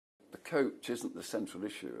coach isn't the central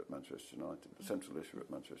issue at Manchester United. The central issue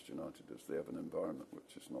at Manchester United is they have an environment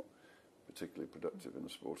which is not particularly productive in the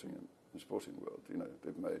sporting world. You know,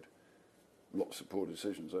 they've made lots of poor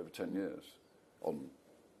decisions over 10 years on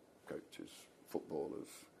coaches, footballers,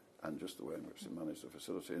 and just the way in which they manage the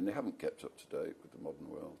facility, and they haven't kept up to date with the modern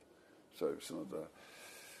world. So some of the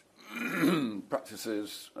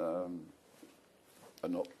practices are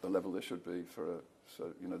not the level they should be for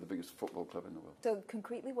the biggest football club in the world. So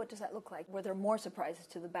concretely, what does that look like? Were there more surprises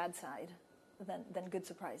to the bad side than good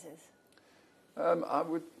surprises? I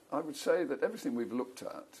would say that everything we've looked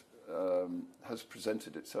at has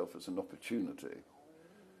presented itself as an opportunity,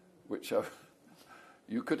 which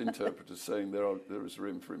you could interpret as saying there is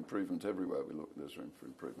room for improvement everywhere we look. There's room for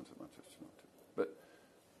improvement at Manchester United,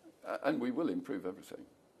 and we will improve everything,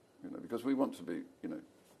 because we want to be,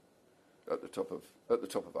 at the top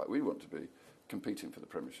of that. We want to be competing for the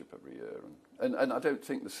Premiership every year, and I don't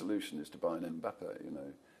think the solution is to buy an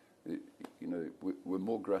Mbappe. We're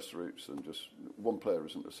more grassroots than just one player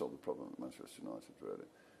isn't to solve the problem at Manchester United. Really,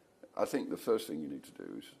 I think the first thing you need to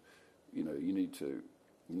do is, you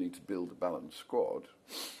need to build a balanced squad,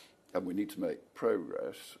 and we need to make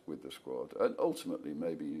progress with the squad. And ultimately,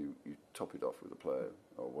 maybe you top it off with a player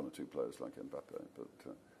or one or two players like Mbappe,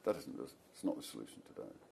 but it's not the solution today.